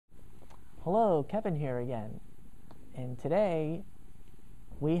Hello, Kevin here again. And today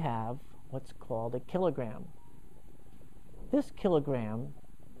we have what's called a kilogram. This kilogram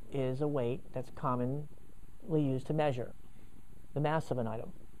is a weight that's commonly used to measure the mass of an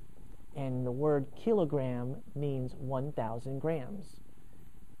item. And the word kilogram means 1,000 grams.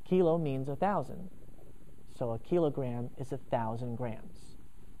 Kilo means 1,000. So a kilogram is 1,000 grams.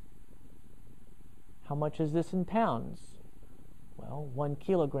 How much is this in pounds? Well, 1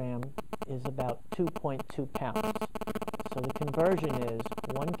 kilogram is about 2.2 pounds. So the conversion is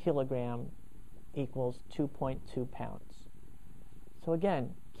 1 kilogram equals 2.2 pounds. So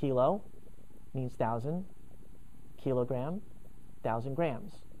again, kilo means 1,000, kilogram, 1,000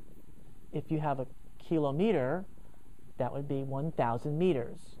 grams. If you have a kilometer, that would be 1,000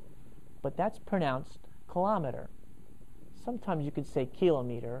 meters. But that's pronounced kilometer. Sometimes you could say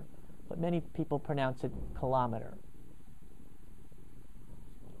kilometer, but many people pronounce it kilometer.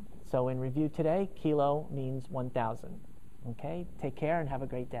 So in review today, kilo means 1,000. Okay, take care and have a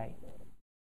great day.